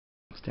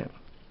step.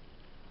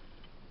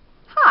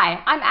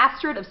 Hi, I'm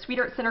Astrid of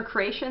Sweetheartsinner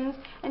Creations,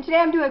 and today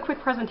I'm doing a quick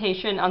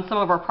presentation on some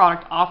of our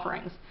product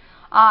offerings.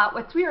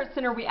 With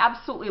Sweetheartsinner, we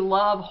absolutely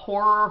love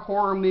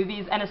horror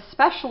movies, and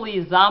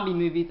especially zombie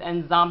movies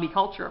and zombie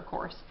culture, of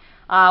course.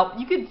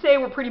 You could say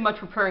we're pretty much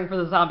preparing for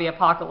the zombie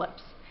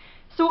apocalypse.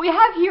 So what we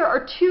have here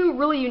are two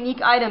really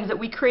unique items that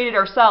we created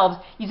ourselves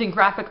using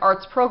graphic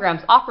arts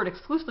programs offered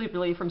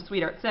exclusively from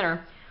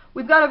Sweetheartsinner.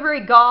 We've got a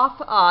very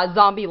goth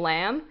zombie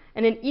lamb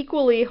and an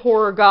equally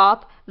horror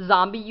goth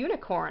zombie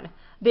unicorn.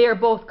 They are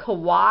both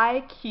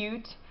kawaii,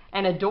 cute,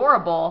 and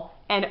adorable,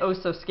 and oh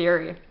so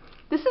scary.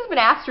 This has been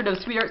Astrid of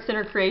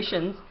Sweetheartsinner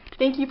Creations.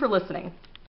 Thank you for listening.